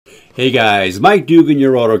Hey guys, Mike Dugan,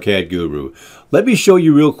 your AutoCAD guru. Let me show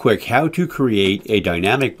you real quick how to create a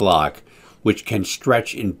dynamic block which can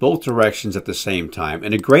stretch in both directions at the same time.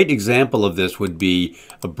 And a great example of this would be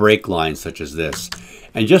a break line such as this.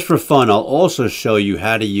 And just for fun, I'll also show you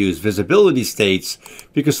how to use visibility states,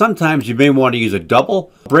 because sometimes you may want to use a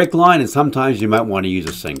double break line and sometimes you might want to use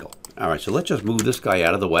a single. All right, so let's just move this guy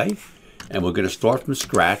out of the way, and we're going to start from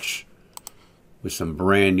scratch with some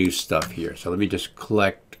brand new stuff here. So let me just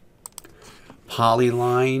collect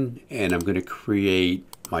polyline, and I'm going to create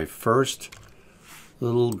my first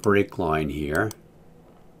little break line here.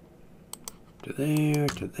 To there,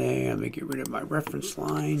 to there. Let me get rid of my reference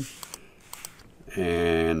line.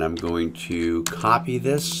 And I'm going to copy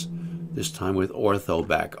this time with ortho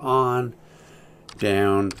back on,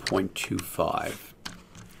 down 0.25.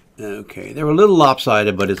 Okay, they're a little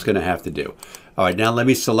lopsided, but it's going to have to do. All right, now let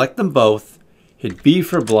me select them both, hit B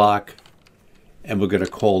for block, and we're going to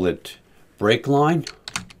call it break line.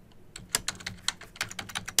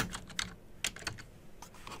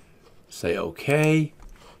 Say OK,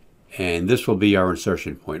 and this will be our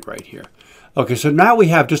insertion point right here. Okay, so now we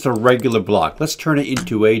have just a regular block. Let's turn it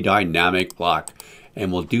into a dynamic block,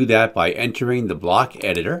 and we'll do that by entering the block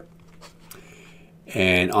editor.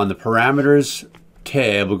 And on the parameters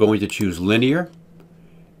tab, we're going to choose linear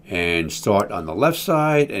and start on the left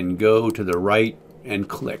side and go to the right and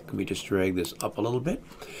click. Let me just drag this up a little bit.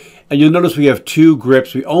 And you'll notice we have two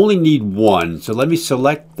grips. We only need one. So let me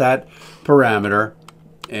select that parameter.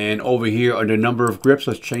 And over here under number of grips,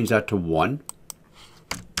 let's change that to 1.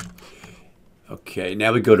 Okay,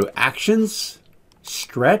 now we go to actions,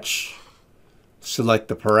 stretch, select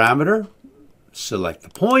the parameter, select the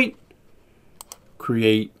point,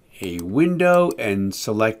 create a window, and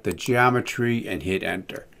select the geometry and hit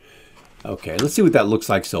enter. Okay, let's see what that looks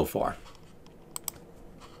like so far.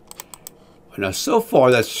 Now, so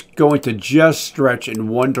far, that's going to just stretch in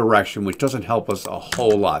one direction, which doesn't help us a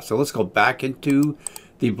whole lot. So let's go back into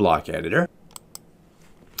the block editor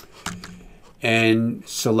and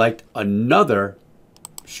select another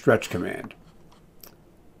stretch command.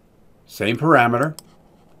 Same parameter,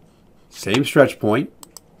 same stretch point.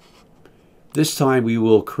 This time we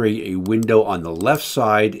will create a window on the left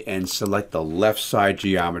side and select the left side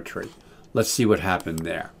geometry. Let's see what happened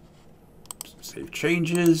there. Save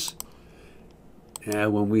changes.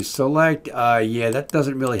 And when we select, yeah, that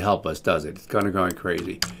doesn't really help us, does it? It's kind of going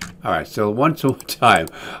crazy. All right, so one more time,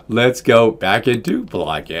 let's go back into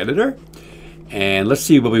block editor. And let's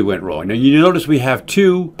see where we went wrong. Now, you notice we have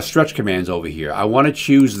two stretch commands over here. I want to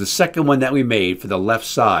choose the second one that we made for the left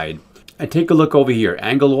side. And take a look over here.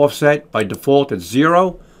 Angle offset, by default, it's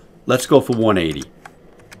 0. Let's go for 180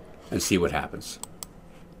 and see what happens.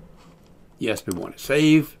 Yes, we want to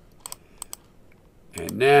save.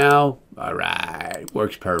 And now, all right,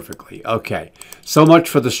 works perfectly. Okay, so much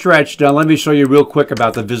for the stretch. Now let me show you real quick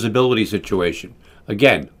about the visibility situation.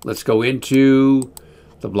 Again, let's go into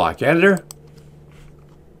the block editor.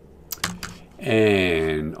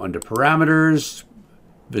 And under parameters,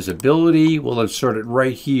 visibility, we'll insert it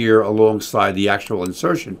right here alongside the actual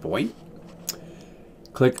insertion point.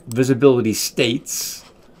 Click visibility states.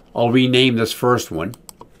 I'll rename this first one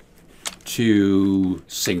to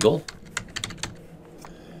single.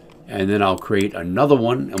 And then I'll create another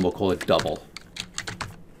one, and we'll call it double.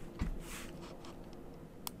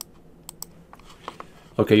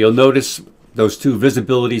 Okay, you'll notice those two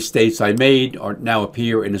visibility states I made are now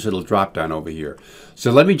appear in this little drop down over here.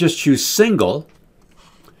 So let me just choose single.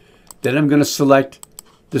 Then I'm going to select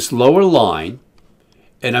this lower line,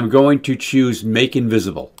 and I'm going to choose make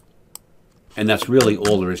invisible. And that's really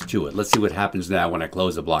all there is to it. Let's see what happens now when I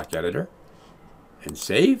close the block editor and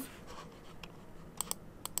save.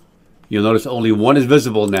 You'll notice only one is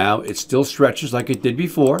visible now. It still stretches like it did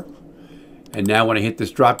before. And now when I hit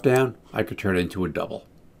this drop down, I could turn it into a double.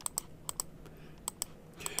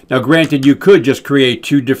 Now granted, you could just create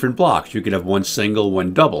two different blocks. You could have one single,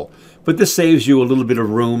 one double. But this saves you a little bit of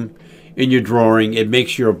room in your drawing. It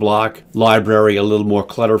makes your block library a little more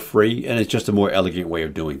clutter-free, and it's just a more elegant way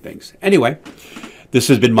of doing things. Anyway, this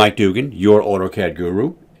has been Mike Dugan, your AutoCAD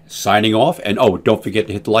guru, signing off. And oh, don't forget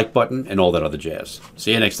to hit the like button and all that other jazz.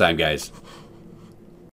 See you next time, guys.